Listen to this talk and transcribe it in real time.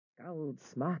growled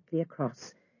smartly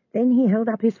across. Then he held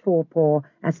up his forepaw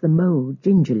as the mole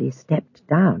gingerly stepped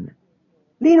down.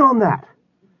 "Lean on that.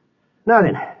 Now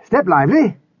then, step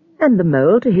lively." And the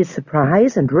mole, to his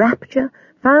surprise and rapture,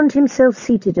 found himself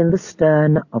seated in the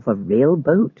stern of a real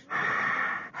boat.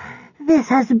 "This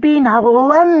has been a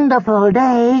wonderful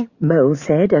day," Mole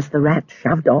said as the rat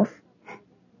shoved off.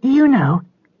 "Do you know,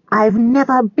 I've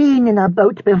never been in a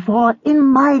boat before in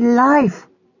my life."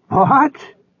 "What?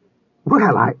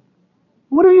 Well,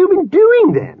 what have you been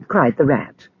doing then?" cried the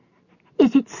rat.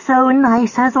 "Is it so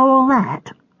nice as all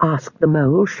that?" asked the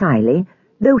mole shyly,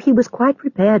 though he was quite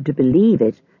prepared to believe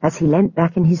it as he leant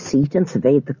back in his seat and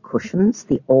surveyed the cushions,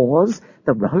 the oars,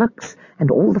 the rowlocks,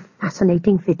 and all the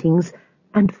fascinating fittings,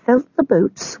 and felt the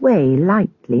boat sway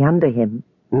lightly under him.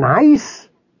 "Nice?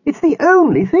 It's the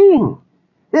only thing.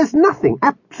 There's nothing,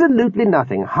 absolutely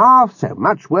nothing, half so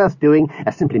much worth doing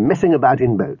as simply messing about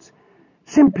in boats.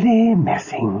 Simply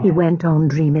messing," he went on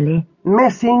dreamily.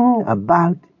 "Messing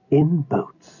about in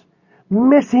boats.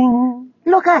 Messing—"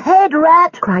 "Look ahead,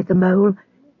 rat!" cried the mole.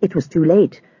 It was too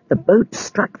late. The boat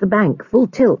struck the bank full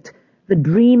tilt. The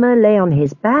dreamer lay on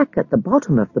his back at the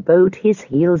bottom of the boat, his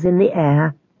heels in the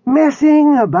air.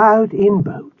 "Messing about in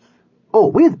boats.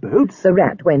 Or with boats." The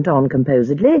rat went on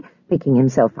composedly, picking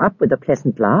himself up with a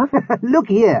pleasant laugh. "Look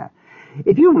here.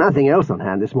 If you've nothing else on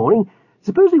hand this morning,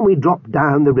 supposing we drop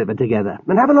down the river together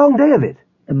and have a long day of it?"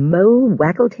 The mole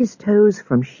waggled his toes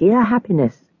from sheer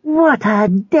happiness. "What a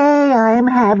day I'm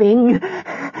having!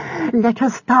 Let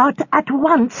us start at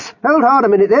once." "Hold hard a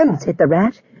minute, then," said the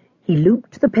rat. He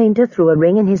looped the painter through a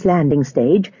ring in his landing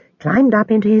stage, climbed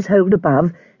up into his hold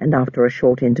above, and after a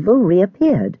short interval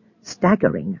reappeared,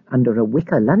 staggering under a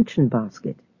wicker luncheon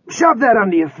basket. "Shove that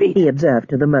under your feet," he observed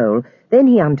to the mole. Then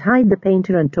he untied the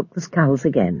painter and took the sculls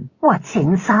again. "What's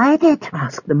inside it?"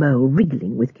 asked the mole,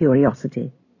 wriggling with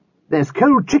curiosity. "There's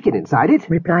cold chicken inside it,"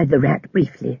 replied the rat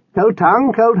briefly. "Cold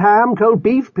tongue, cold ham, cold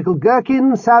beef, pickled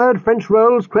gherkin, salad, French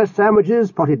rolls, cress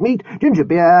sandwiches, potted meat, ginger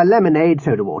beer, lemonade,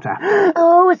 soda water."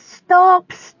 "Oh,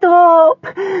 stop!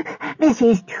 This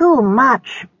is too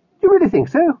much." "You really think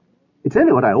so? It's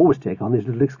only what I always take on these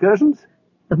little excursions."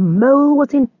 The mole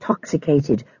was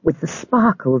intoxicated with the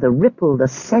sparkle, the ripple, the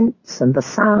scents, and the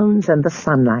sounds, and the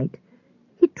sunlight.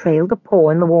 He trailed a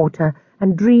paw in the water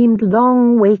and dreamed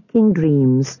long waking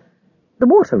dreams. The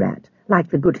water rat, like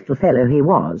the good little fellow he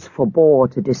was, forbore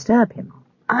to disturb him.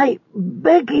 "I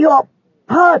beg your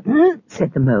pardon,"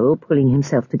 said the mole, pulling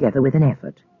himself together with an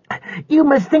effort. "You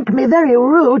must think me very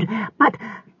rude, but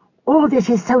all this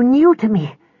is so new to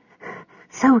me.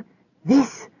 So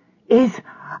this is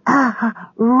a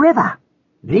river."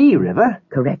 "The river,"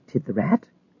 corrected the rat.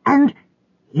 "And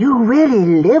you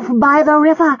really live by the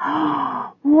river?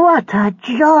 What a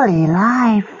jolly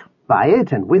life." "By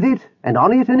it, and with it, and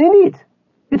on it, and in it.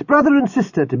 It's brother and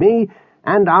sister to me,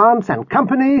 and aunts, and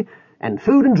company, and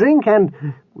food and drink, and,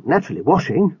 naturally,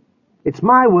 washing. It's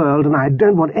my world, and I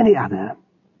don't want any other.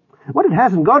 What it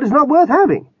hasn't got is not worth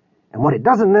having, and what it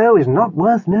doesn't know is not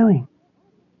worth knowing."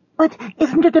 "But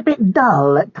isn't it a bit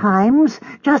dull at times?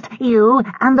 Just you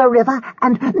and the river,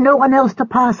 and no one else to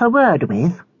pass a word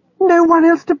with?" "No one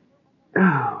else to—"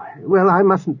 "Oh, well, I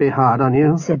mustn't be hard on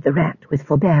you," said the rat with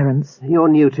forbearance. "You're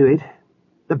new to it.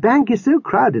 The bank is so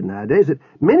crowded nowadays that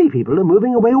many people are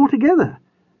moving away altogether.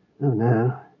 Oh,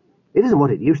 no, it isn't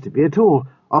what it used to be at all.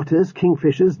 Otters,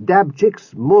 kingfishers, dab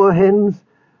chicks, moor hens,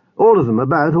 all of them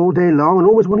about all day long and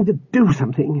always wanting to do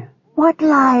something." "What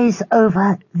lies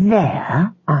over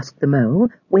there?" asked the mole,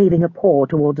 waving a paw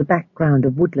towards a background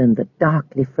of woodland that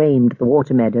darkly framed the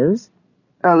water meadows.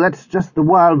 "Oh, that's just the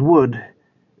wild wood.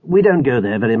 We don't go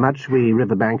there very much, we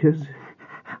river bankers."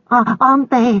 Aren't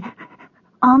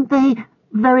they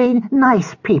very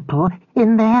nice people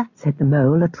in there?" said the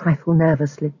mole, a trifle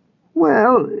nervously.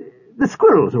 "Well, the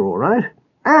squirrels are all right,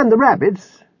 and the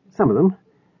rabbits, some of them.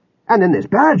 And then there's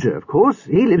Badger, of course.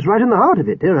 He lives right in the heart of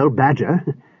it, dear old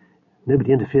Badger.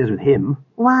 Nobody interferes with him."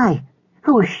 "Why,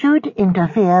 who should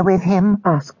interfere with him?"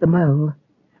 asked the mole.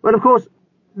 "Well, of course,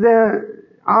 there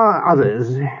are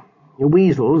others,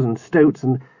 weasels and stoats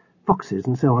and foxes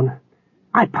and so on.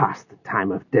 I pass the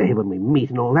time of day when we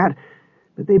meet and all that,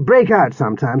 but they break out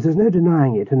sometimes, there's no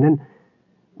denying it, and then,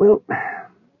 well,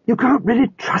 you can't really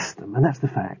trust them, and that's the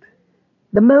fact."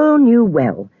 The mole knew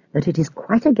well that it is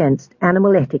quite against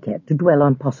animal etiquette to dwell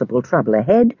on possible trouble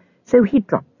ahead, so he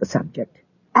dropped the subject.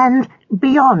 "And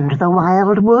beyond the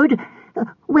wild wood,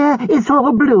 where it's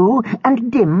all blue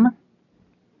and dim?"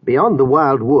 "Beyond the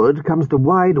wild wood comes the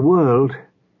wide world,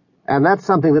 and that's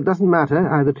something that doesn't matter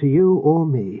either to you or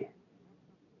me.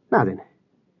 Now then,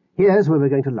 here's where we're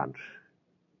going to lunch."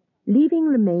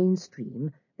 Leaving the main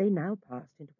stream, they now passed into